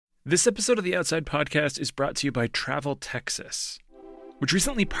This episode of the Outside Podcast is brought to you by Travel Texas, which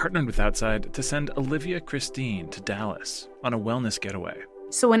recently partnered with Outside to send Olivia Christine to Dallas on a wellness getaway.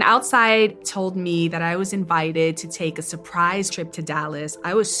 So when Outside told me that I was invited to take a surprise trip to Dallas,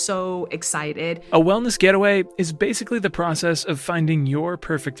 I was so excited. A wellness getaway is basically the process of finding your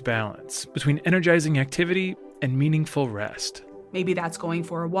perfect balance between energizing activity and meaningful rest. Maybe that's going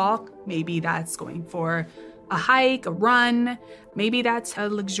for a walk. Maybe that's going for a hike, a run. Maybe that's a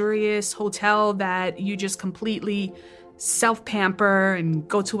luxurious hotel that you just completely self-pamper and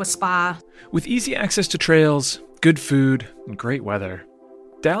go to a spa. With easy access to trails, good food, and great weather,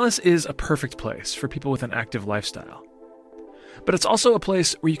 Dallas is a perfect place for people with an active lifestyle. But it's also a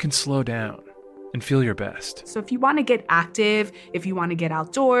place where you can slow down and feel your best. So if you want to get active, if you want to get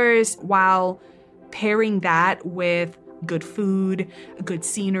outdoors, while pairing that with good food, good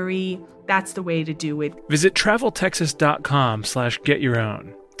scenery, that's the way to do it. Visit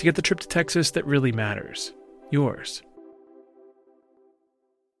traveltexas.com/getyourown to get the trip to Texas that really matters. Yours.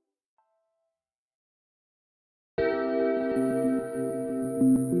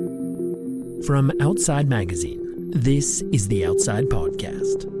 From Outside Magazine, this is the Outside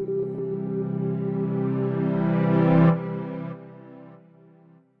Podcast.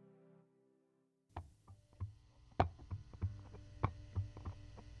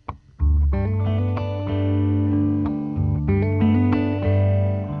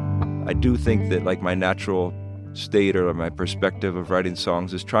 I do think that like my natural state or my perspective of writing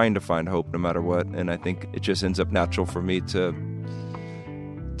songs is trying to find hope no matter what, and I think it just ends up natural for me to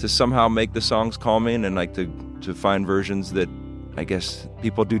somehow make the songs calming and like to find versions that I guess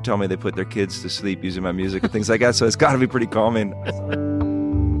people do tell me they put their kids to sleep using my music and things like that, so it's got to be pretty calming.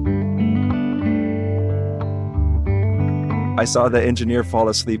 I saw the engineer fall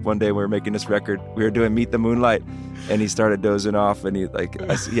asleep one day when we were making this record. We were doing Meet the Moonlight, and he started dozing off, and he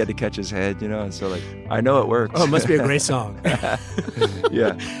had to catch his head, and so like I know it works. Oh, it must be a great song.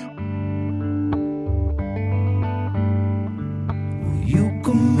 Yeah. You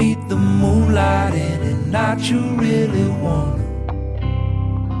can meet the moonlight any night you really want.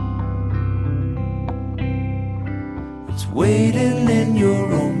 It's waiting in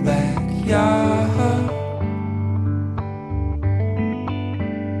your own backyard.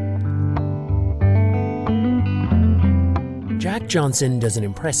 Jack Johnson does an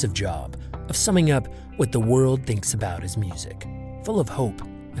impressive job of summing up what the world thinks about his music. Full of hope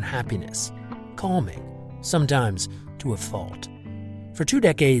and happiness, calming, sometimes to a fault. For 2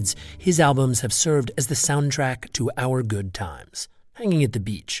 decades, his albums have served as the soundtrack to our good times. Hanging at the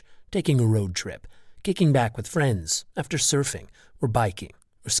beach, taking a road trip, kicking back with friends after surfing or biking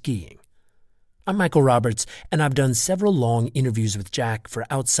or skiing. I'm Michael Roberts, and I've done several long interviews with Jack for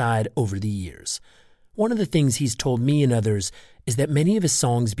Outside over the years. One of the things he's told me and others is that many of his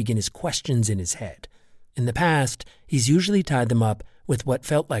songs begin as questions in his head. In the past, he's usually tied them up with what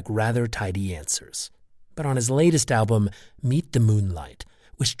felt like rather tidy answers. But on his latest album, Meet the Moonlight,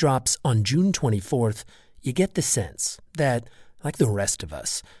 which drops on June 24th, you get the sense that, like the rest of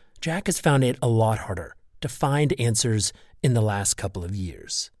us, Jack has found it a lot harder to find answers in the last couple of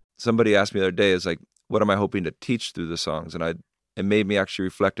years. Somebody asked me the other day, is like, what am I hoping to teach through the songs? And it made me actually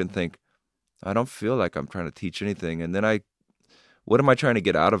reflect and think, I don't feel like I'm trying to teach anything. And then what am I trying to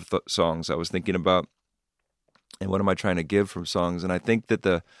get out of songs? I was thinking about, and what am I trying to give from songs? And I think that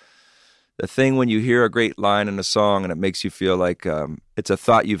the thing when you hear a great line in a song and it makes you feel like it's a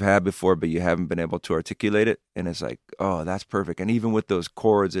thought you've had before, but you haven't been able to articulate it. And it's like, oh, that's perfect. And even with those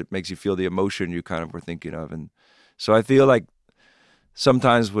chords, it makes you feel the emotion you kind of were thinking of. And so I feel like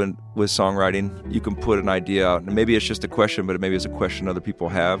sometimes with songwriting, you can put an idea out, and maybe it's just a question, but maybe it's a question other people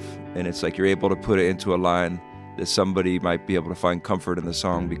have. And it's like you're able to put it into a line that somebody might be able to find comfort in the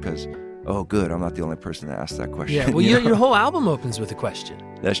song because, oh, good, I'm not the only person to ask that question. Yeah, well, your whole album opens with a question.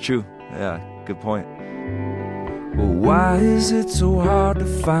 That's true. Yeah, good point. Well, why is it so hard to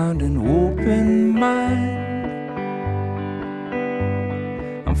find an open mind?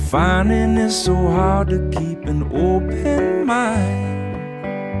 I'm finding it so hard to keep an open mind.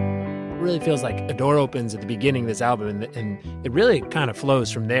 It really feels like a door opens at the beginning of this album, and it really kind of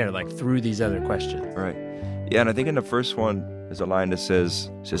flows from there, like through these other questions. Right. Yeah, and I think in the first one, there's a line that says,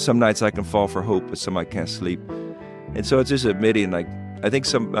 some nights I can fall for hope, but some I can't sleep. And so it's just admitting, like, I think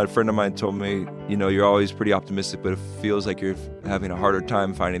a friend of mine told me, you're always pretty optimistic, but it feels like you're having a harder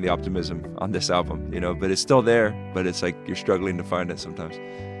time finding the optimism on this album, but it's still there, but it's like you're struggling to find it sometimes.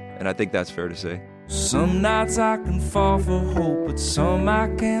 And I think that's fair to say. Some nights I can fall for hope, but some I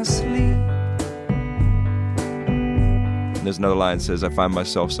can't sleep. And there's another line that says, I find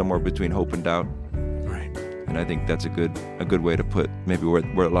myself somewhere between hope and doubt. Right. And I think that's a good way to put maybe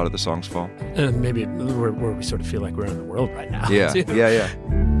where a lot of the songs fall. Maybe where we sort of feel like we're in the world right now. Yeah, too. yeah.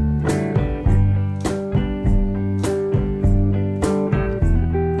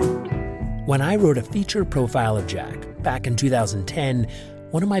 When I wrote a feature profile of Jack back in 2010,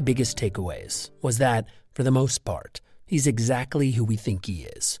 one of my biggest takeaways was that, for the most part, he's exactly who we think he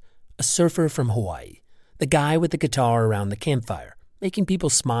is. A surfer from Hawaii, the guy with the guitar around the campfire, making people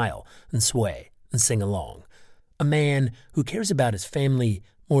smile and sway and sing along. A man who cares about his family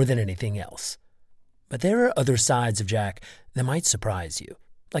more than anything else. But there are other sides of Jack that might surprise you,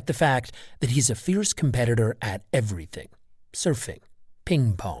 like the fact that he's a fierce competitor at everything. Surfing,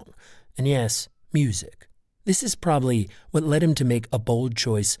 ping pong, and yes, music. This is probably what led him to make a bold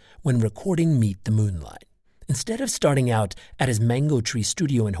choice when recording Meet the Moonlight. Instead of starting out at his Mango Tree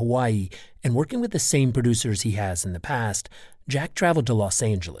studio in Hawaii and working with the same producers he has in the past, Jack traveled to Los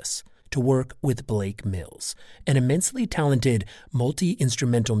Angeles to work with Blake Mills, an immensely talented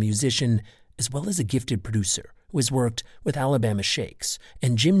multi-instrumental musician as well as a gifted producer who has worked with Alabama Shakes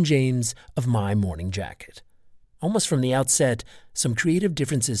and Jim James of My Morning Jacket. Almost from the outset, some creative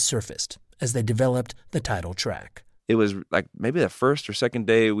differences surfaced as they developed the title track. It was like maybe the first or second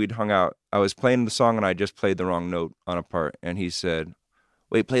day we'd hung out. I was playing the song and I just played the wrong note on a part. And he said,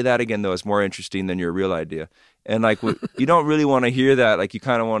 wait, play that again, though. It's more interesting than your real idea. And like, you don't really want to hear that. Like, you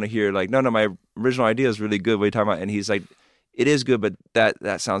kind of want to hear like, no, my original idea is really good. What are you talking about? And he's like, it is good, but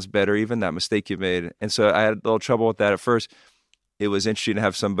that sounds better, even that mistake you made. And so I had a little trouble with that at first. It was interesting to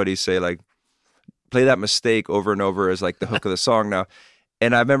have somebody say like, play that mistake over and over as like the hook of the song now.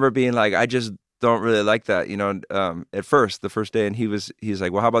 And I remember being like, I just don't really like that, at first, the first day. And he's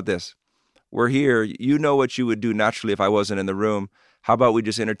like, well, how about this? We're here. You know what you would do naturally if I wasn't in the room. How about we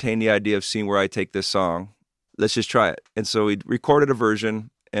just entertain the idea of seeing where I take this song? Let's just try it. And so we recorded a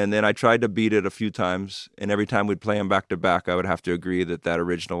version, and then I tried to beat it a few times. And every time we'd play them back to back, I wowould have to agree that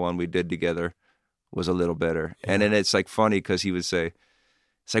original one we did together was a little better. Yeah. And then it's like funny because he would say,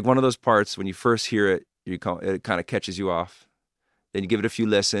 it's like one of those parts when you first hear it, it kind of catches you off. Then you give it a few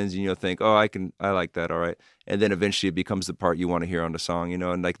listens and you'll think, oh, I like that, all right. And then eventually it becomes the part you want to hear on the song,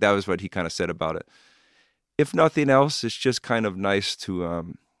 and like that was what he kind of said about it. If nothing else, it's just kind of nice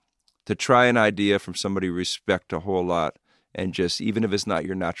to try an idea from somebody you respect a whole lot, and just, even if it's not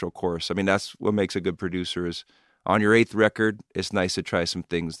your natural course. I mean, that's what makes a good producer is on your 8th record, it's nice to try some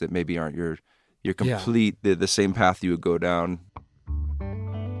things that maybe aren't your complete, the same path you would go down.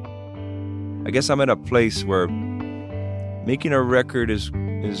 I guess I'm in a place where making a record is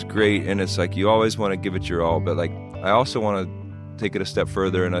great, and it's like you always want to give it your all, but like I also want to take it a step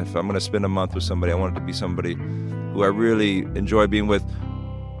further, and if I'm going to spend a month with somebody, I want it to be somebody who I really enjoy being with,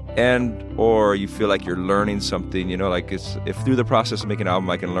 and or you feel like you're learning something, like if through the process of making an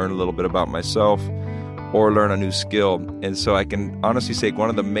album I can learn a little bit about myself or learn a new skill. And so I can honestly say one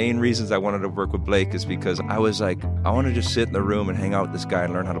of the main reasons I wanted to work with Blake is because I was like, I want to just sit in the room and hang out with this guy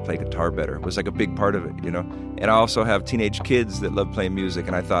and learn how to play guitar better. It was like a big part of it, And I also have teenage kids that love playing music,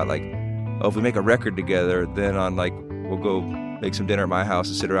 and I thought like, oh, if we make a record together, then we'll go make some dinner at my house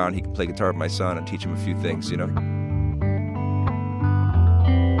and sit around. He can play guitar with my son and teach him a few things,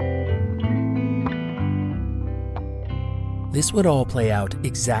 This would all play out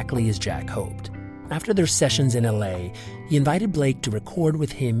exactly as Jack hoped. After their sessions in LA, he invited Blake to record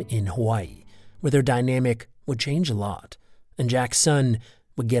with him in Hawaii, where their dynamic would change a lot, and Jack's son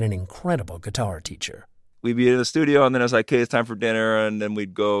would get an incredible guitar teacher. We'd be in the studio, and then I was like, okay, it's time for dinner, and then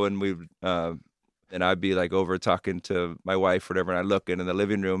we'd go, and and I'd be like over talking to my wife or whatever, and I'd look in the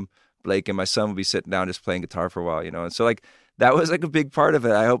living room, Blake and my son would be sitting down just playing guitar for a while, and so like, that was like a big part of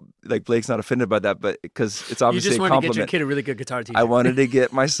it. I hope like Blake's not offended by that, but because it's obviously a compliment. You just wanted to get your kid a really good guitar teacher. I wanted to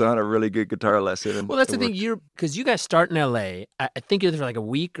get my son a really good guitar lesson. Well, that's the thing. Because you guys start in LA. I think you're there for like a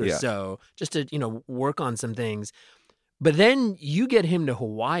week or so, just to work on some things. But then you get him to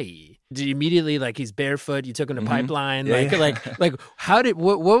Hawaii. Did you immediately like he's barefoot? You took him to Pipeline. Like how did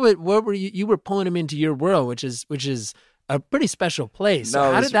what were you? You were pulling him into your world, which is a pretty special place.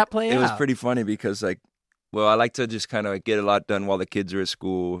 So how did that play out? It was pretty funny because well, I like to just kind of get a lot done while the kids are at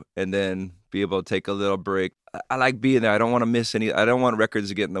school and then be able to take a little break. I like being there. I don't want to miss any. I don't want records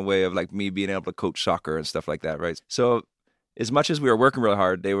to get in the way of like me being able to coach soccer and stuff like that, right? So as much as we were working really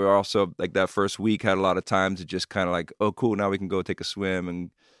hard, they were also like that first week had a lot of time to just kind of like, oh, cool, now we can go take a swim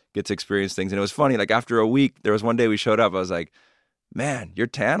and get to experience things. And it was funny. Like after a week, there was one day we showed up. I was like, man, you're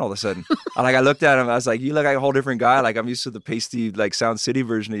tan all of a sudden. I looked at him. I was like, you look like a whole different guy. Like I'm used to the pasty like Sound City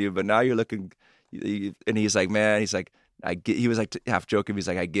version of you, but now you're looking. And he's like, man, he's like, he was like half joking. He's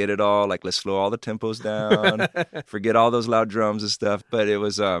like, I get it all. Like, let's slow all the tempos down, forget all those loud drums and stuff. But it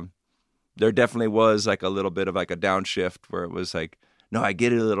was there definitely was like a little bit of like a downshift where it was like, no, I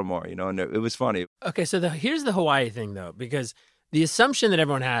get it a little more, and it was funny. Okay, so here's the Hawaii thing, though, because the assumption that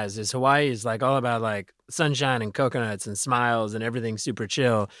everyone has is Hawaii is like all about like sunshine and coconuts and smiles and everything's super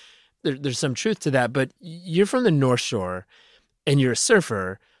chill. There's some truth to that, but you're from the North Shore and you're a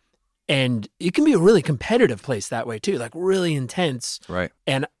surfer, and it can be a really competitive place that way too, like really intense. Right.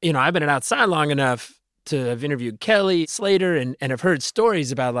 And, I've been outside long enough to have interviewed Kelly Slater and have heard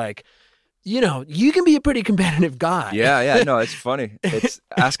stories about like, you can be a pretty competitive guy. Yeah. No, it's funny. It's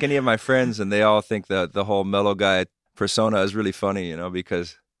ask any of my friends, and they all think that the whole mellow guy persona is really funny,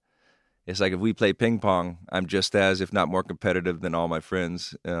 because it's like if we play ping pong, I'm just as, if not more competitive than all my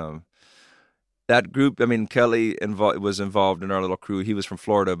friends. That group, Kelly was involved in our little crew. He was from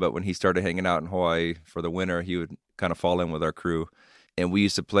Florida, but when he started hanging out in Hawaii for the winter, he would kind of fall in with our crew. And we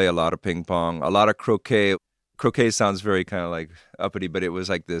used to play a lot of ping pong, a lot of croquet. Croquet sounds very kind of like uppity, but it was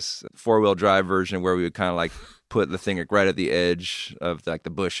like this 4-wheel drive version where we would kind of like put the thing like right at the edge of like the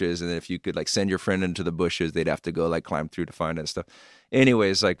bushes, and if you could like send your friend into the bushes, they'd have to go like climb through to find it and stuff.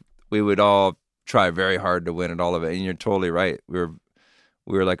 Anyways, like we would all try very hard to win at all of it, and you're totally right. We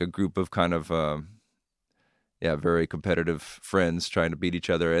were like a group of kind of very competitive friends trying to beat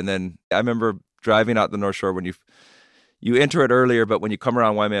each other. And then I remember driving out the North Shore when you enter it earlier, but when you come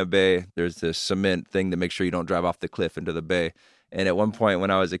around Waimea Bay, there's this cement thing to make sure you don't drive off the cliff into the bay. And at one point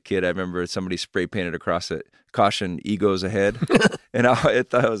when I was a kid, I remember somebody spray painted across it, "Caution, egos ahead." And I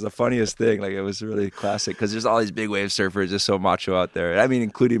thought it was the funniest thing. Like, it was really classic because there's all these big wave surfers, just so macho out there.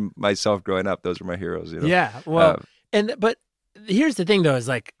 Including myself growing up, those were my heroes. Yeah, well, but here's the thing though, is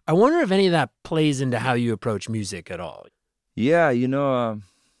like, I wonder if any of that plays into how you approach music at all. Yeah,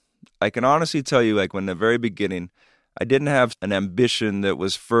 I can honestly tell you, like, when the very beginning, I didn't have an ambition that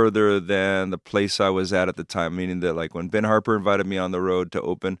was further than the place I was at the time, meaning that like when Ben Harper invited me on the road to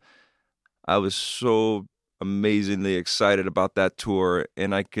open, I was so amazingly excited about that tour.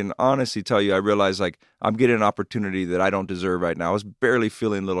 And I can honestly tell you, I realized like I'm getting an opportunity that I don't deserve right now. I was barely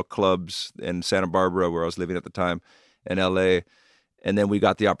filling little clubs in Santa Barbara where I was living at the time, in LA. And then we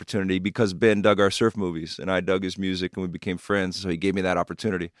got the opportunity because Ben dug our surf movies and I dug his music and we became friends. So he gave me that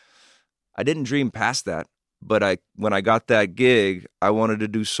opportunity. I didn't dream past that. But when I got that gig, I wanted to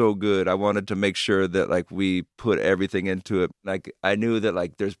do so good. I wanted to make sure that like we put everything into it. Like, I knew that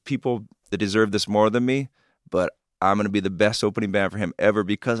like there's people that deserve this more than me, but I'm going to be the best opening band for him ever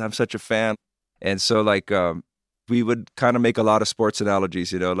because I'm such a fan. And so like we would kind of make a lot of sports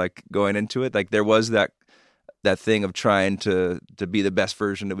analogies, like going into it. Like there was that thing of trying to be the best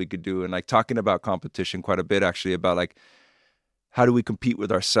version that we could do, and like talking about competition quite a bit actually, about like, how do we compete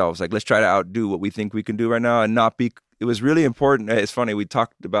with ourselves? Like, let's try to outdo what we think we can do right now and not be, it was really important. It's funny, we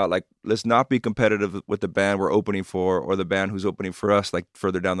talked about like, let's not be competitive with the band we're opening for or the band who's opening for us, like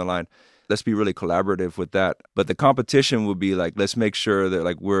further down the line. Let's be really collaborative with that. But the competition would be like, let's make sure that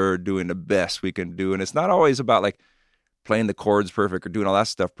like we're doing the best we can do. And it's not always about like playing the chords perfect or doing all that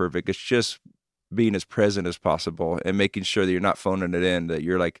stuff perfect. It's just being as present as possible and making sure that you're not phoning it in, that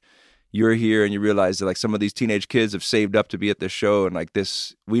you're here and you realize that like some of these teenage kids have saved up to be at this show, and like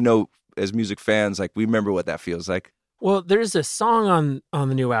this, we know as music fans, like we remember what that feels like. Well, there's a song on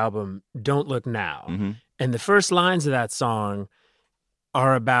the new album, Don't Look Now. Mm-hmm. And the first lines of that song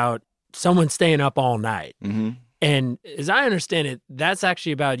are about someone staying up all night. Mm-hmm. And as I understand it, that's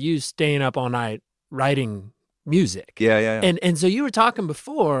actually about you staying up all night writing music. Yeah. And so you were talking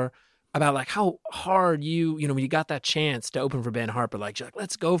before about like how hard when you got that chance to open for Ben Harper, like you're like,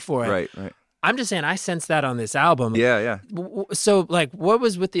 let's go for it. Right. I'm just saying I sensed that on this album. Yeah. So like, what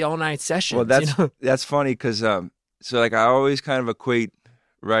was with the all night sessions? Well, that's funny because so like I always kind of equate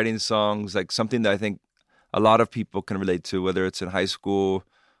writing songs like something that I think a lot of people can relate to, whether it's in high school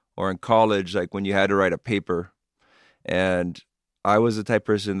or in college, like when you had to write a paper. And I was the type of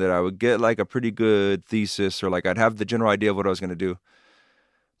person that I would get like a pretty good thesis, or like I'd have the general idea of what I was going to do.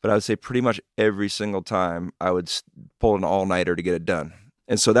 But I would say pretty much every single time I would pull an all-nighter to get it done.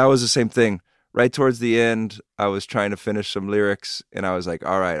 And so that was the same thing. Right towards the end, I was trying to finish some lyrics, and I was like,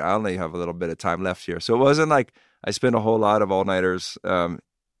 all right, I only have a little bit of time left here. So it wasn't like I spent a whole lot of all-nighters.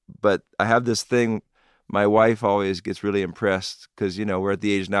 But I have this thing, my wife always gets really impressed because, we're at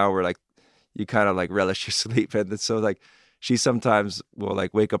the age now where like you kind of like relish your sleep. And so like she sometimes will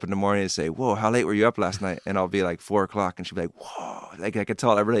like wake up in the morning and say, whoa, how late were you up last night? And I'll be like 4:00 and she'll be like, whoa, like I could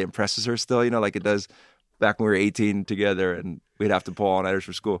tell that really impresses her still, like it does back when we were 18 together and we'd have to pull all-nighters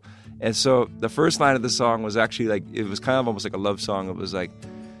for school. And so the first line of the song was actually like, it was kind of almost like a love song. It was like,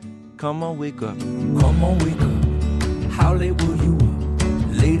 come on, wake up. Come on, wake up. How late were you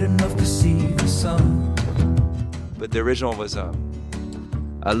up? Late enough to see the sun. But the original was,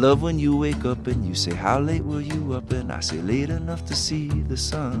 I love when you wake up and you say, how late were you up? And I say, late enough to see the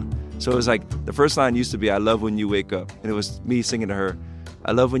sun. So it was like, the first line used to be, I love when you wake up. And it was me singing to her,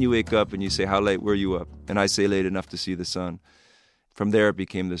 I love when you wake up and you say, how late were you up? And I say, late enough to see the sun. From there, it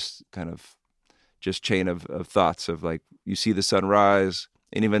became this kind of just chain of thoughts of like, you see the sun rise,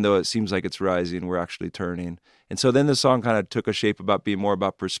 and even though it seems like it's rising, we're actually turning. And so then the song kind of took a shape about being more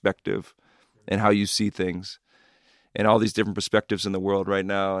about perspective and how you see things. And all these different perspectives in the world right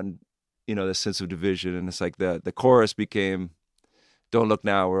now, and you know, the sense of division. And it's like the chorus became, don't look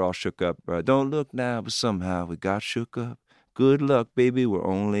now, we're all shook up. Don't look now, but somehow we got shook up. Good luck, baby, we're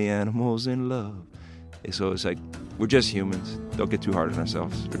only animals in love. And so it's like, we're just humans. Don't get too hard on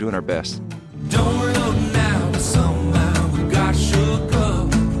ourselves. We're doing our best. Don't look now, but somehow we got shook up.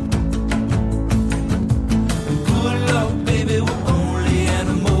 Good luck, baby, we're only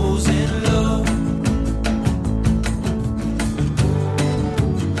animals in love.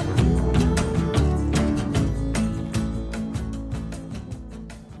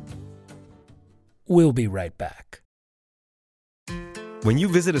 We'll be right back. When you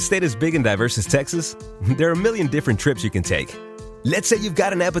visit a state as big and diverse as Texas, there are a million different trips you can take. Let's say you've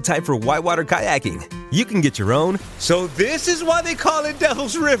got an appetite for whitewater kayaking. You can get your own, so this is why they call it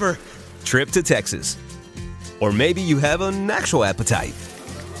Devil's River, trip to Texas. Or maybe you have an actual appetite.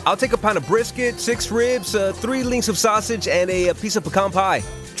 I'll take a pound of brisket, 6 ribs, 3 links of sausage, and a piece of pecan pie.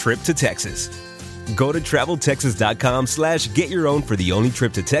 Trip to Texas. Go to traveltexas.com/get-your-own for the only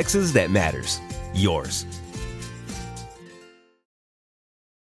trip to Texas that matters. Yours.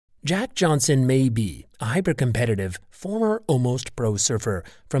 Jack Johnson may be a hyper-competitive, former almost pro surfer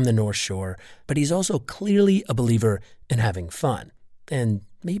from the North Shore, but he's also clearly a believer in having fun and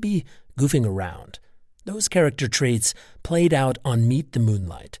maybe goofing around. Those character traits played out on Meet the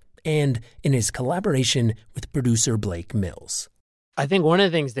Moonlight and in his collaboration with producer Blake Mills. I think one of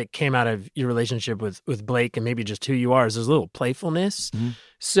the things that came out of your relationship with Blake and maybe just who you are is there's a little playfulness. Mm-hmm.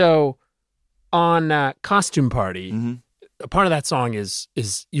 So on Costume Party, mm-hmm. a part of that song is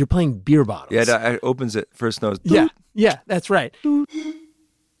you're playing beer bottles. Yeah, it opens it first note. Yeah, that's right.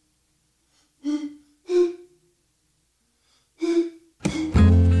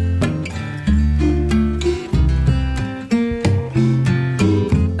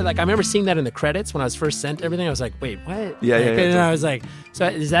 Like, I remember seeing that in the credits when I was first sent everything. I was like, wait, what? Yeah. And I was like, so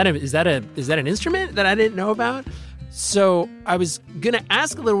is that an instrument that I didn't know about? So I was going to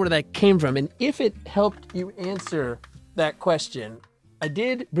ask a little where that came from. And if it helped you answer that question, I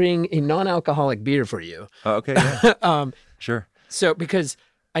did bring a non-alcoholic beer for you. Oh, okay, yeah. Sure. So, because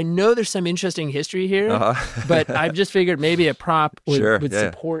I know there's some interesting history here, but I've just figured maybe a prop would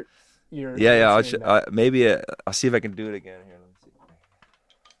support your... Yeah, I'll see if I can do it again here. Let me see.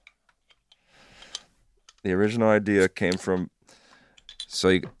 The original idea came from... So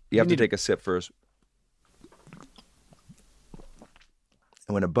you have to take a sip first.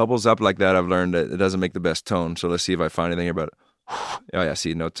 And when it bubbles up like that, I've learned that it doesn't make the best tone. So let's see if I find anything about it. Oh, yeah,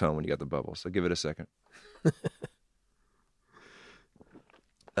 see, no tone when you got the bubbles. So give it a second.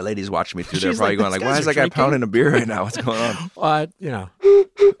 The lady's watching me through there, probably going like, why is that guy pounding a beer right now? What's going on?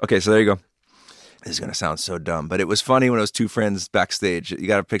 Okay, so there you go. This is going to sound so dumb, but it was funny when it was two friends backstage. You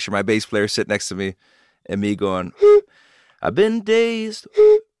got to picture my bass player sitting next to me and me going, I've been dazed.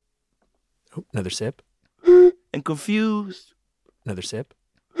 Another sip. And confused. Another sip.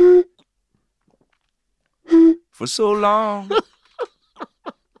 For so long.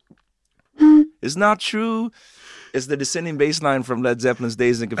 It's not true. It's the descending bass line from Led Zeppelin's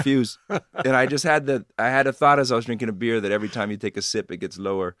Dazed and Confused. And I just had a thought as I was drinking a beer that every time you take a sip, it gets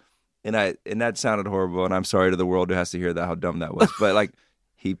lower. And that sounded horrible. And I'm sorry to the world who has to hear that, how dumb that was. But like,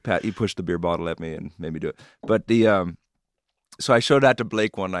 he pushed the beer bottle at me and made me do it. But so I showed that to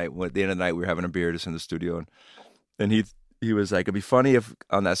Blake one night. At the end of the night, we were having a beer just in the studio. And he was like, it'd be funny if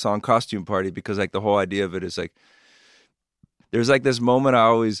on that song Costume Party, because like the whole idea of it is like, there's like this moment I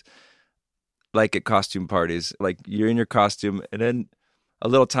always like at costume parties, like you're in your costume and then a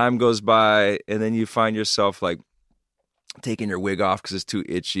little time goes by and then you find yourself like taking your wig off because it's too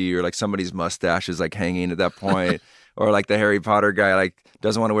itchy, or like somebody's mustache is like hanging at that point, or like the Harry Potter guy like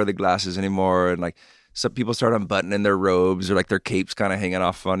doesn't want to wear the glasses anymore, and like some people start unbuttoning their robes or like their capes kind of hanging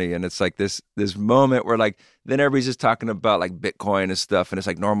off funny, and it's like this moment where like then everybody's just talking about like Bitcoin and stuff, and it's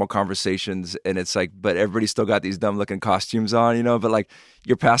like normal conversations, and it's like, but everybody's still got these dumb looking costumes on, you know, but like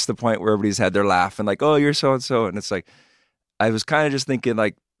you're past the point where everybody's had their laugh and like, oh, you're so and so, and it's like I was kind of just thinking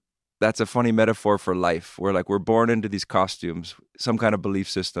like that's a funny metaphor for life, where like we're born into these costumes, some kind of belief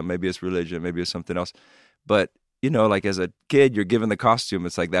system, maybe it's religion, maybe it's something else, but you know, like as a kid, you're given the costume.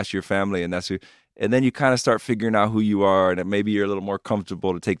 It's like, that's your family and that's who. And then you kind of start figuring out who you are, and maybe you're a little more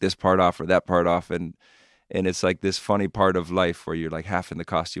comfortable to take this part off or that part off. And it's like this funny part of life where you're like half in the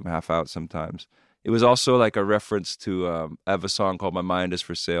costume, half out sometimes. It was also like a reference to, I have a song called My Mind Is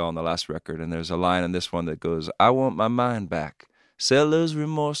For Sale on the last record. And there's a line in this one that goes, I want my mind back. Seller's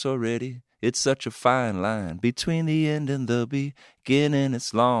remorse already. It's such a fine line between the end and the beginning.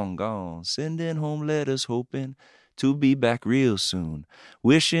 It's long gone. Sending home letters hoping to be back real soon.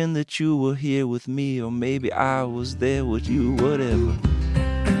 Wishing that you were here with me, or maybe I was there with you, whatever.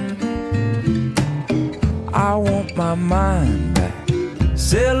 I want my mind back.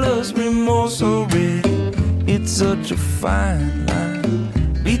 Seller's remorse already. It's such a fine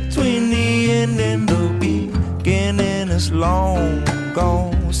line between the end and the beginning. It's long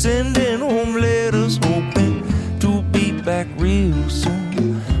gone. Sending home letters hoping to be back real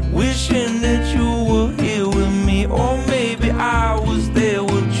soon. Wishing that you were here with me, or maybe I was there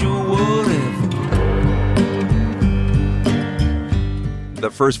with you, whatever.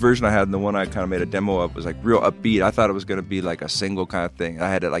 The first version I had, and the one I kind of made a demo of, was like real upbeat. I thought it was going to be like a single kind of thing. I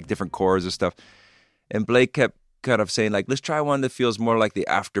had like different chords and stuff. And Blake kept kind of saying like, let's try one that feels more like the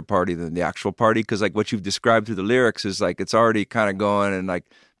after party than the actual party. Because like what you've described through the lyrics is like it's already kind of going, and like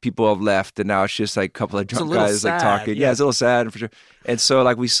people have left, and now it's just like a couple of drunk guys sad, like talking. yeah. Yeah, it's a little sad for sure. And so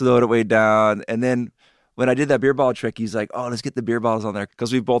like we slowed it way down. And then when I did that beer bottle trick, he's like, oh, let's get the beer bottles on there.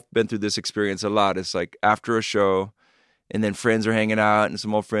 Because we've both been through this experience a lot. It's like after a show, and then friends are hanging out and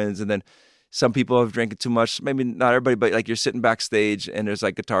some old friends. And then some people have drank too much. Maybe not everybody, but like you're sitting backstage and there's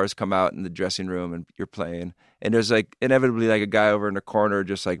like guitars come out in the dressing room and you're playing. And there's like inevitably like a guy over in the corner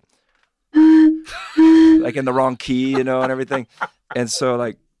just like in the wrong key, and everything. And so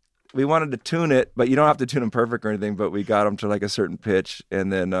like we wanted to tune it, but you don't have to tune them perfect or anything, but we got them to like a certain pitch,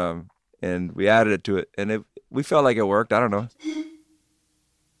 and then and we added it to it, and we felt like it worked. I don't know.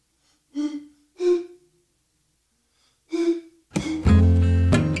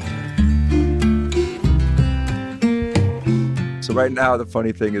 So right now, the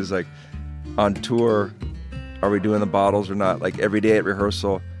funny thing is like on tour, are we doing the bottles or not? Like every day at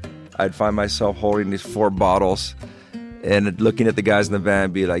rehearsal, I'd find myself holding these 4 bottles and looking at the guys in the band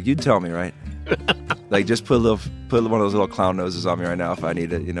and be like, you tell me, right? Like just put one of those little clown noses on me right now if I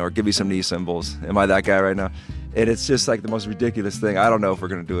need it, or give me some knee cymbals. Am I that guy right now? And it's just like the most ridiculous thing. I don't know if we're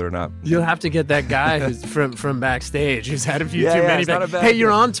going to do it or not. You'll have to get that guy who's from backstage who's had a few too many. It's not a bad Hey,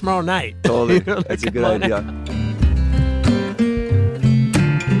 you're idea. on tomorrow night. Totally. That's a good idea.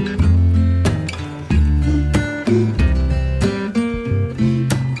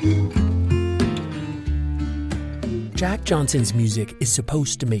 Jack Johnson's music is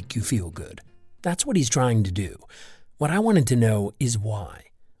supposed to make you feel good. That's what he's trying to do. What I wanted to know is why.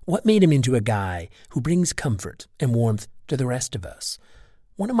 What made him into a guy who brings comfort and warmth to the rest of us?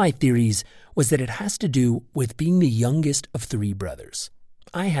 One of my theories was that it has to do with being the youngest of 3 brothers.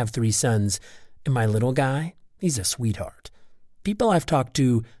 I have 3 sons, and my little guy, he's a sweetheart. People I've talked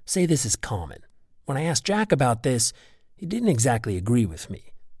to say this is common. When I asked Jack about this, he didn't exactly agree with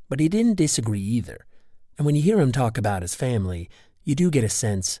me, but he didn't disagree either. And when you hear him talk about his family, you do get a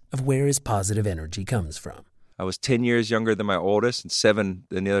sense of where his positive energy comes from. I was 10 years younger than my oldest and 7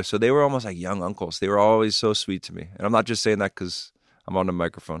 than the other. So they were almost like young uncles. They were always so sweet to me. And I'm not just saying that because I'm on the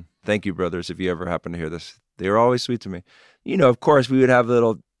microphone. Thank you, brothers, if you ever happen to hear this. They were always sweet to me. Of course, we would have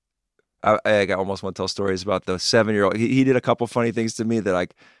little, I almost want to tell stories about the 7-year-old. He did a couple funny things to me that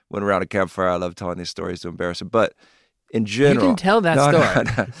like went around a campfire. I love telling these stories to embarrass him. But in general. You can tell that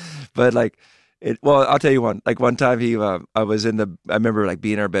story. No. But like, well, I'll tell you one. Like one time I remember like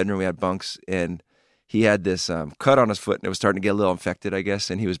being in our bedroom, we had bunks, and he had this cut on his foot, and it was starting to get a little infected, I guess,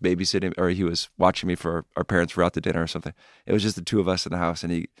 and he was babysitting, or he was watching me for our parents were out to dinner or something. It was just the 2 of us in the house,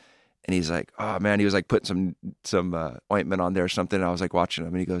 and he's like, oh man, he was like putting some ointment on there or something, and I was like watching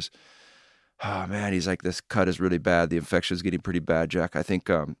him, and he goes, oh man, he's like, this cut is really bad, the infection is getting pretty bad, Jack. I think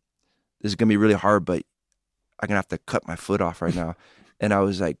this is going to be really hard, but I'm going to have to cut my foot off right now. And I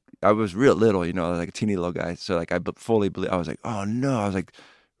was like, I was real little, like a teeny little guy. So like I fully believe, I was like, oh no. I was like,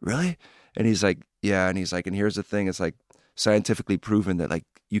 really? And he's like, yeah. And he's like, and here's the thing. It's like scientifically proven that like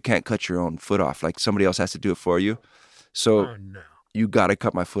you can't cut your own foot off. Like somebody else has to do it for you. So you got to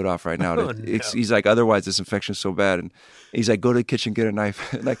cut my foot off right now. He's like, otherwise this infection is so bad. And he's like, go to the kitchen, get a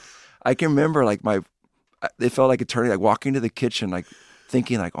knife. Like I can remember like it felt like eternity, like walking to the kitchen, like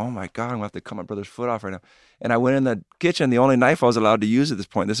thinking like, oh my God, I'm gonna have to cut my brother's foot off right now. And I went in the kitchen. The only knife I was allowed to use at this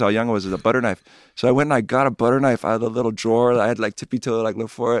point, this is how young I was a butter knife. So I went and I got a butter knife out of the little drawer. I had like tippy toe, like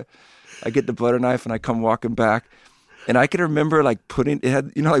look for it. I get the butter knife and I come walking back. And I can remember like putting, it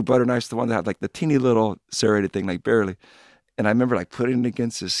had, like butter knife's the one that had like the teeny little serrated thing, like barely. And I remember like putting it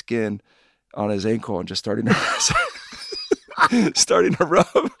against his skin, on his ankle and just starting to rub.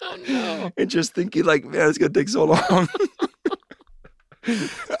 Oh, no. And just thinking like, man, it's going to take so long.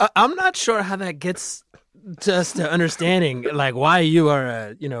 I'm not sure how that gets to us to understanding like why you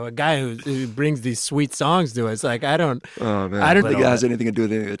are a guy who brings these sweet songs to us. Like I don't think it has anything to do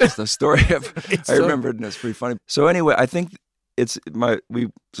with it. It's just a story. I remember it and it's pretty funny. So anyway, I think it's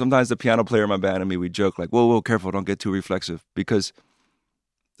sometimes the piano player in my band and me, we joke like, whoa, careful, don't get too reflexive, because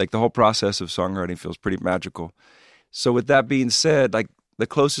like the whole process of songwriting feels pretty magical. So with that being said, like the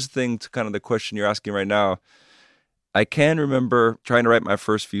closest thing to kind of the question you're asking right now, I can remember trying to write my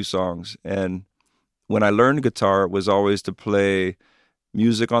first few songs. And when I learned guitar, it was always to play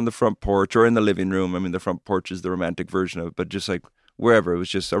music on the front porch or in the living room. I mean, the front porch is the romantic version of it, but just like wherever, it was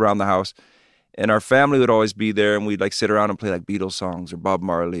just around the house. And our family would always be there, and we'd like sit around and play like Beatles songs or Bob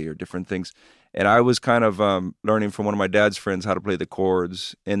Marley or different things. And I was kind of learning from one of my dad's friends how to play the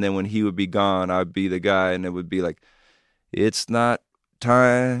chords. And then when he would be gone, I'd be the guy, and it would be like, it's not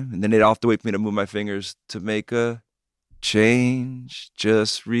time. And then they'd have to wait for me to move my fingers to make a change,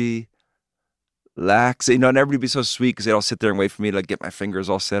 just relax. You know, and everybody would be so sweet because they'd all sit there and wait for me to like get my fingers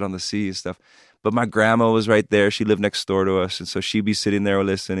all set on the C and stuff. But my grandma was right there. She lived next door to us. And so she'd be sitting there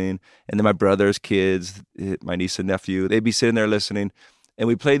listening. And then my brother's kids, my niece and nephew, they'd be sitting there listening. And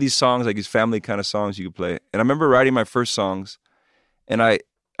we play these songs, like these family kind of songs you could play. And I remember writing my first songs. And I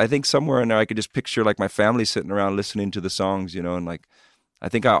think somewhere in there I could just picture like my family sitting around listening to the songs, you know. And like, I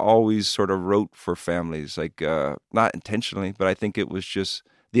think I always sort of wrote for families, like not intentionally, but I think it was just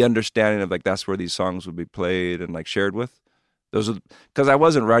the understanding of like that's where these songs would be played and like shared with. Because I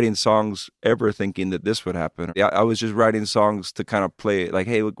wasn't writing songs ever thinking that this would happen. Yeah, I was just writing songs to kind of play like,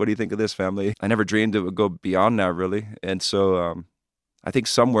 hey, what do you think of this, family? I never dreamed it would go beyond that, really. And so I think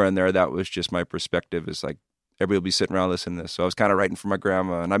somewhere in there that was just my perspective, is like everybody will be sitting around listening to this. So I was kind of writing for my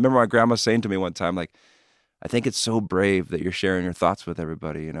grandma. And I remember my grandma saying to me one time, like, I think it's so brave that you're sharing your thoughts with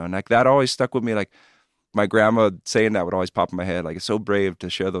everybody, you know? And like that always stuck with me. Like my grandma saying that would always pop in my head. Like, it's so brave to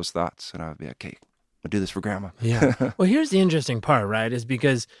share those thoughts. And I would be like, okay, I'll do this for grandma. Yeah. Well, here's the interesting part, right? Is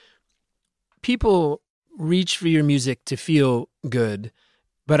because people reach for your music to feel good,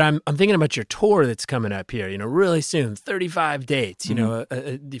 but I'm thinking about your tour that's coming up here, you know, really soon, 35 dates, you know,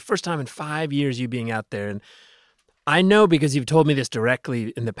 the first time in 5 years you being out there. And I know, because you've told me this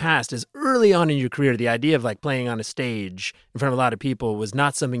directly in the past, is early on in your career, the idea of like playing on a stage in front of a lot of people was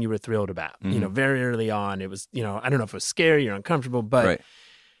not something you were thrilled about. You know, very early on, it was, you know, I don't know if it was scary or uncomfortable, but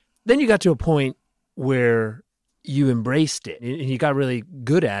then you got to a point where you embraced it and you got really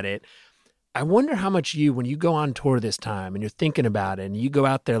good at it. I wonder how much when you go on tour this time and you're thinking about it and you go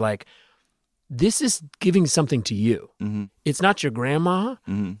out there like, this is giving something to you. It's not your grandma,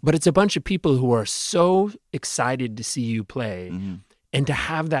 but it's a bunch of people who are so excited to see you play and to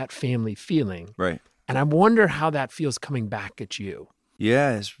have that family feeling. Right. And I wonder how that feels coming back at you.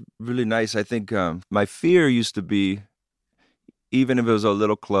 Yeah, it's really nice. I think my fear used to be, even if it was a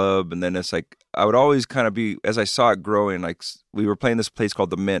little club, and then it's like, I would always kind of be, as I saw it growing, like we were playing this place called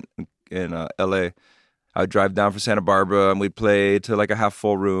The Mint in L.A. I would drive down from Santa Barbara and we'd play to like a half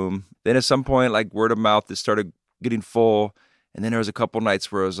full room. Then at some point, like word of mouth, it started getting full. And then there was a couple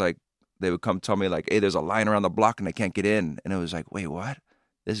nights where it was like, they would come tell me like, hey, there's a line around the block and I can't get in. And it was like, wait, what?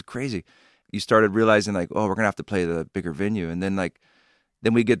 This is crazy. You started realizing like, oh, we're going to have to play the bigger venue. And then like,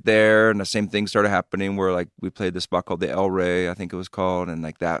 then we get there and the same thing started happening where like we played this spot called the El Rey, I think it was called. And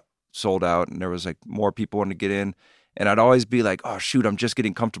like that sold out and there was like more people wanting to get in. And I'd always be like, oh, shoot, I'm just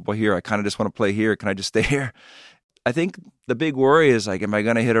getting comfortable here. I kind of just want to play here. Can I just stay here? I think the big worry is like, am I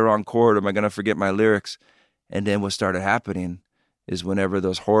going to hit a wrong chord? Am I going to forget my lyrics? And then what started happening is whenever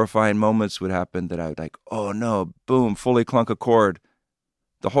those horrifying moments would happen that I would like, oh no, boom, fully clunk a chord.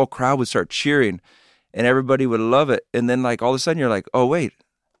 The whole crowd would start cheering and everybody would love it. And then like all of a sudden you're like, oh, wait,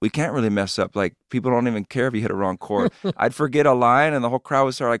 we can't really mess up. Like people don't even care if you hit a wrong chord. I'd forget a line and the whole crowd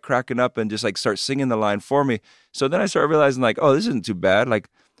would start like cracking up and just like start singing the line for me. So then I started realizing like, oh, this isn't too bad. Like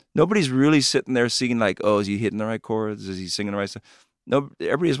nobody's really sitting there singing like, oh, is he hitting the right chords? Is he singing the right stuff? No,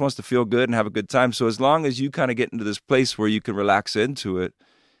 everybody just wants to feel good and have a good time. So as long as you kind of get into this place where you can relax into it,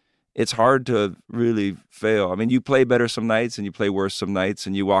 it's hard to really fail. I mean, you play better some nights and you play worse some nights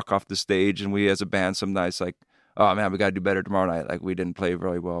and you walk off the stage and we as a band some nights like, oh man, we got to do better tomorrow night. Like we didn't play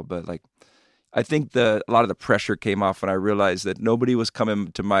very well, but like, I think a lot of the pressure came off when I realized that nobody was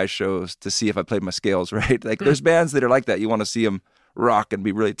coming to my shows to see if I played my scales right. Like there's bands that are like that. You want to see them rock and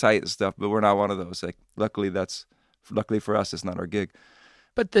be really tight and stuff, but we're not one of those. Like luckily for us, it's not our gig.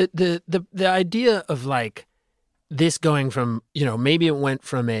 But the idea of like this going from, you know, maybe it went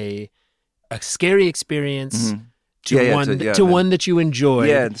from a scary experience to one that you enjoy.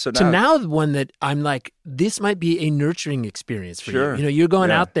 Yeah, and so to now one that I'm like, this might be a nurturing experience for you. You know, you're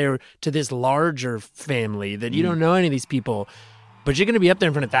going out there to this larger family that you don't know any of these people, but you're going to be up there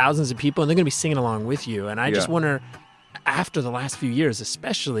in front of thousands of people, and they're going to be singing along with you. And I just wonder, after the last few years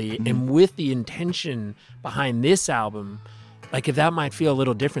especially, and with the intention behind this album, like if that might feel a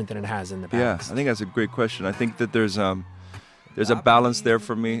little different than it has in the past. Yeah, I think that's a great question. I think that there's a balance there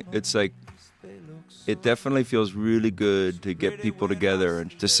for me. It's like, it definitely feels really good to get people together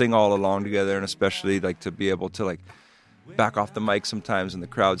and to sing all along together, and especially like to be able to like back off the mic sometimes and the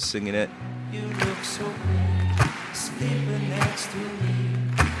crowd's singing it. You look so good, sleeping next to me,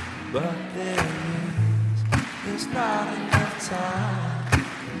 but there's not enough time.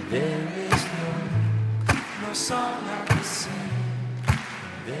 There is no song I can sing.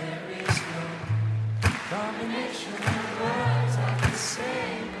 There is no combination of words I can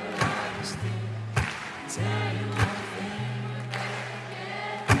say, but I can still tell you one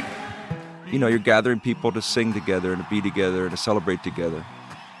thing. You know, you're gathering people to sing together and to be together and to celebrate together.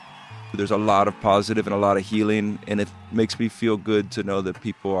 There's a lot of positive and a lot of healing, and it makes me feel good to know that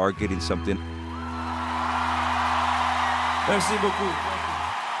people are getting something. Merci beaucoup.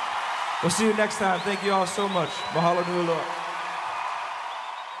 We'll see you next time. Thank you all so much. Mahalo nui loa.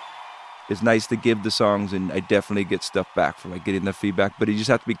 It's nice to give the songs, and I definitely get stuff back from like getting the feedback, but you just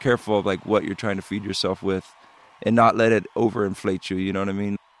have to be careful of like what you're trying to feed yourself with and not let it overinflate you, you know what I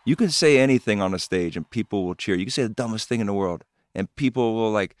mean? You can say anything on a stage and people will cheer. You can say the dumbest thing in the world and people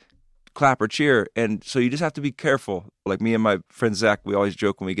will like clap or cheer, and so you just have to be careful. Like me and my friend Zach, we always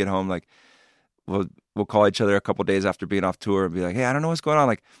joke when we get home, like we'll call each other a couple days after being off tour and be like, hey, I don't know what's going on.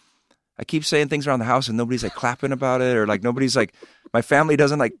 Like, I keep saying things around the house and nobody's like clapping about it, or like nobody's like, my family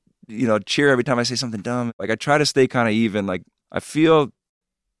doesn't like, you know, cheer every time I say something dumb. Like I try to stay kind of even. Like I feel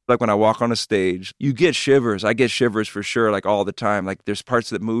like when I walk on a stage, you get shivers. I get shivers for sure, like all the time. Like there's parts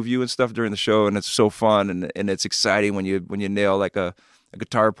that move you and stuff during the show, and it's so fun and it's exciting when you nail like a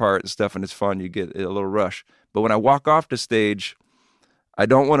guitar part and stuff, and it's fun. You get a little rush. But when I walk off the stage, I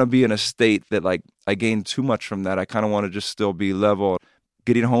don't want to be in a state that like I gain too much from that. I kind of want to just still be level.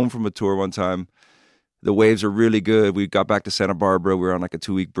 Getting home from a tour one time, the waves are really good. We got back to Santa Barbara. We were on like a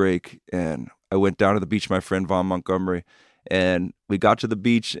 2-week break, and I went down to the beach with my friend Vaughn Montgomery, and we got to the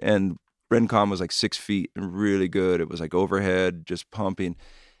beach, and Rincon was like 6 feet and really good. It was like overhead, just pumping,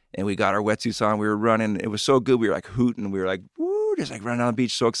 and we got our wetsuits on. We were running. It was so good. We were like hooting. We were like, woo, just like running on the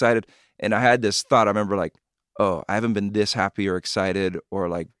beach, so excited. And I had this thought. I remember like, oh, I haven't been this happy or excited or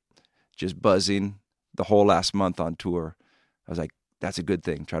like just buzzing the whole last month on tour. I was like, that's a good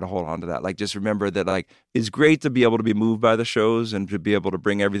thing. Try to hold on to that. Like, just remember that, like, it's great to be able to be moved by the shows and to be able to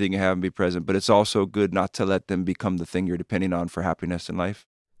bring everything you have and be present, but it's also good not to let them become the thing you're depending on for happiness in life.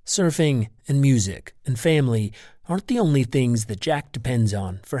 Surfing and music and family aren't the only things that Jack depends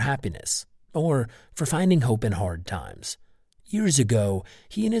on for happiness or for finding hope in hard times. Years ago,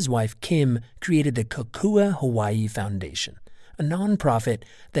 he and his wife Kim created the Kokua Hawaii Foundation, a nonprofit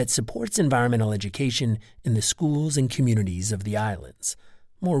that supports environmental education in the schools and communities of the islands.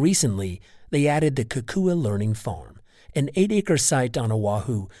 More recently, they added the Kokua Learning Farm, an 8-acre site on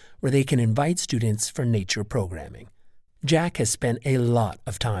Oahu where they can invite students for nature programming. Jack has spent a lot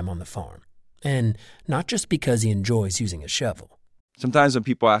of time on the farm, and not just because he enjoys using a shovel. Sometimes when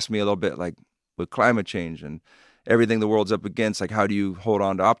people ask me a little bit, like with climate change and everything the world's up against, like how do you hold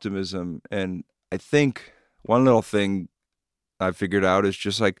on to optimism? And I think one little thing I figured out is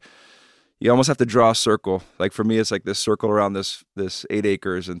just like you almost have to draw a circle. Like for me, it's like this circle around this 8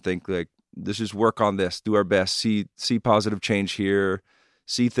 acres and think like, let's just work on this, do our best, see positive change here,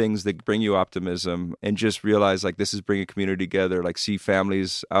 see things that bring you optimism, and just realize like this is bringing community together, like see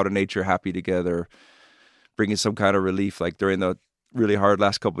families out in nature happy together, bringing some kind of relief. Like during the really hard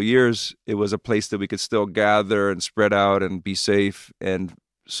last couple of years, it was a place that we could still gather and spread out and be safe. And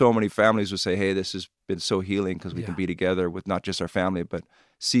so many families would say, hey, this has been so healing because we can be together with not just our family, but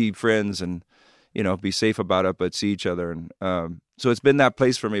see friends and, you know, be safe about it, but see each other. And so it's been that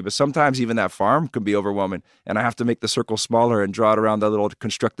place for me. But sometimes even that farm can be overwhelming, and I have to make the circle smaller and draw it around that little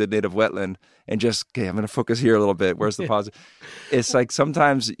constructed native wetland and just, okay, I'm going to focus here a little bit. Where's the positive? It's like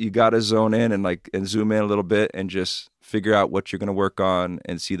sometimes you got to zone in and zoom in a little bit and just figure out what you're going to work on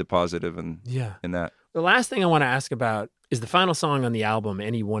and see the positive in that. The last thing I want to ask about is the final song on the album,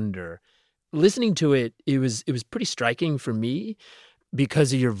 Any Wonder. Listening to it, it was pretty striking for me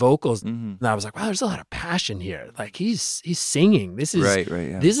because of your vocals. And I was like, wow, there's a lot of passion here. Like he's singing. This is right,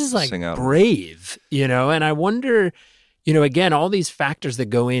 yeah. This is like brave, you know. And I wonder, you know, again, all these factors that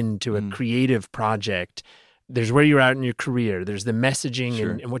go into a creative project. there's where you're at in your career. There's the messaging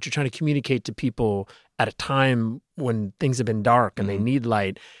Sure. and what you're trying to communicate to people at a time when things have been dark and they need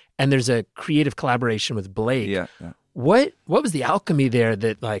light. And there's a creative collaboration with Blake. Yeah. What was the alchemy there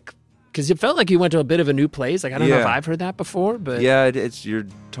that like, because it felt like you went to a bit of a new place. Like, I don't know if Yeah. I've heard that before, but Yeah, it's you're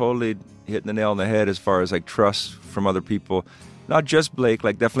totally hitting the nail on the head as far as like trust from other people. Not just Blake,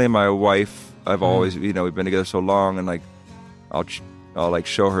 like definitely my wife. I've always, we've been together so long, and like I'll like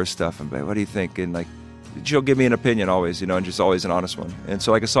show her stuff and be like, what do you think? And like she'll give me an opinion always, and just always an honest one. And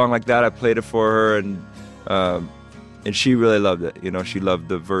so like a song like that, I played it for her, and she really loved it. She loved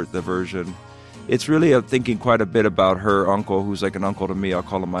the version. It's really thinking quite a bit about her uncle, who's like an uncle to me. I'll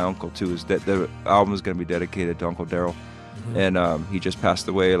call him my uncle too. Is that the album is going to be dedicated to Uncle Daryl, and he just passed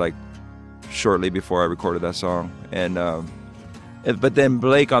away like shortly before I recorded that song. And but then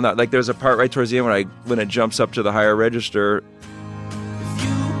Blake on that, like there's a part right towards the end when it jumps up to the higher register. If you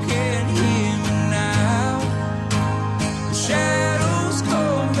can hear me now, the shadows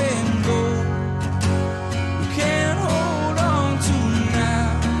come and go. We can't hold on to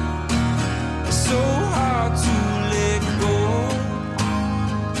now. It's so hard to let go.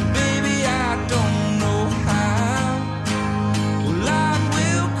 Baby, I don't know how. Well, life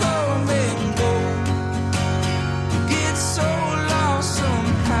will come and go. You get so lost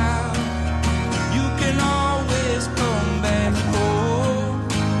somehow. You can always come back home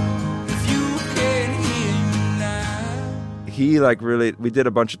if you can hear me now. He like really, we did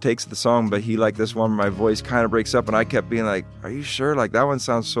a bunch of takes of the song, but he like this one where my voice kind of breaks up, and I kept being like, are you sure? Like that one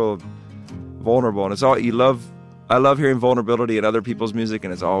sounds so vulnerable. And it's all I love hearing vulnerability in other people's music,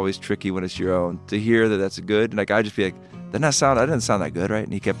 and it's always tricky when it's your own to hear that that's good. And like I just be like, I didn't sound that good, right?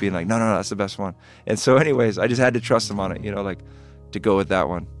 And he kept being like, no, that's the best one. And so anyways, I just had to trust him on it, like to go with that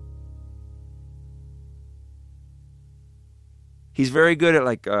one. He's very good at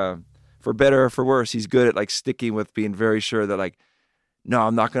like, for better or for worse, he's good at like sticking with being very sure that like, no,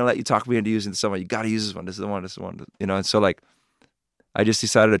 I'm not going to let you talk me into using someone. You got to use this one. This is the one. And so like, I just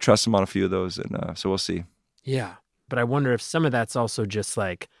decided to trust him on a few of those. And so we'll see. yeah. But I wonder if some of that's also just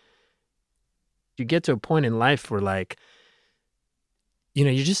like, you get to a point in life where like, you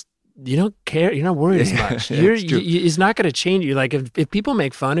don't care. You're not worried as much. It's true. It's not going to change you. Like if people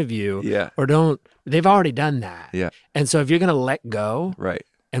make fun of you Yeah. or don't, they've already done that. Yeah. And so if you're going to let go Right.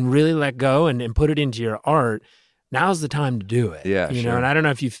 and really let go and put it into your art, now's the time to do it. Yeah, You know, sure. and I don't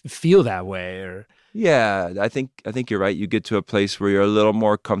know if you feel that way or. Yeah, I think you're right. You get to a place where you're a little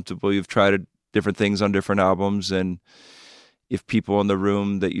more comfortable. You've tried different things on different albums, and if people in the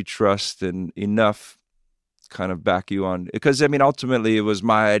room that you trust and enough kind of back you on, because I mean, ultimately it was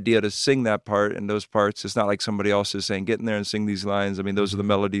my idea to sing that part and those parts. It's not like somebody else is saying, get in there and sing these lines. I mean, those are the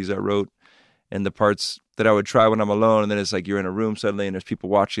melodies I wrote and the parts that I would try when I'm alone. And then it's like you're in a room suddenly and there's people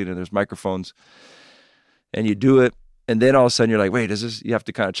watching and there's microphones and you do it. And then all of a sudden you're like, wait, you have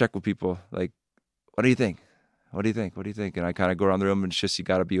to kind of check with people. Like, what do you think? What do you think? What do you think? And I kind of go around the room, and it's just you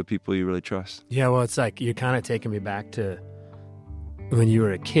got to be with people you really trust. Yeah, well, it's like you're kind of taking me back to when you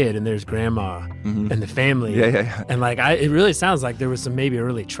were a kid and there's grandma and the family. Yeah. And like, it really sounds like there was some maybe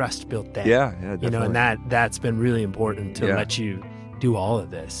early trust built there. Yeah, definitely. You know, and that's been really important to Yeah. let you do all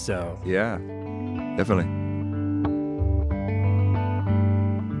of this. So Yeah, definitely.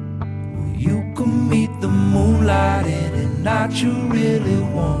 You can meet the moonlight any night you really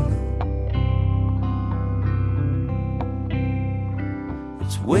want.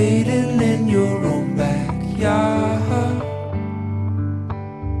 It's waiting in your own backyard.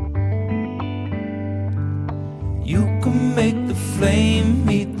 You can make the flame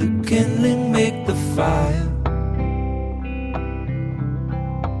meet the kindling, make the fire.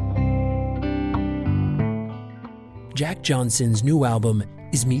 Jack Johnson's new album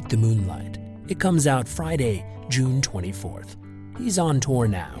is Meet the Moonlight. It comes out Friday, June 24th. He's on tour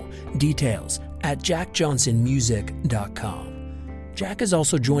now. Details at jackjohnsonmusic.com. Jack is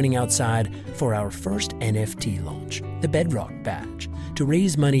also joining Outside for our first NFT launch, the Bedrock Badge, to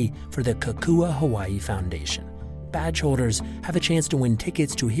raise money for the Kakua Hawaii Foundation. Badge holders have a chance to win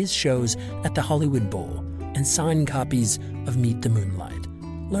tickets to his shows at the Hollywood Bowl and signed copies of Meet the Moonlight.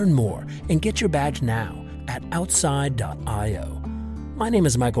 Learn more and get your badge now at outside.io. My name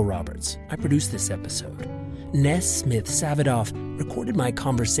is Michael Roberts. I produced this episode. Ness Smith-Savadoff recorded my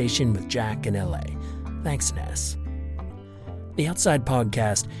conversation with Jack in LA. Thanks, Ness. The Outside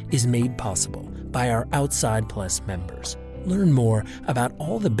Podcast is made possible by our Outside Plus members. Learn more about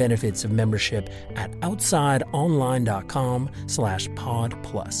all the benefits of membership at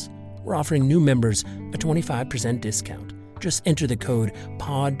outsideonline.com/podplus. We're offering new members a 25% discount. Just enter the code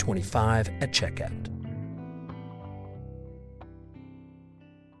POD25 at checkout.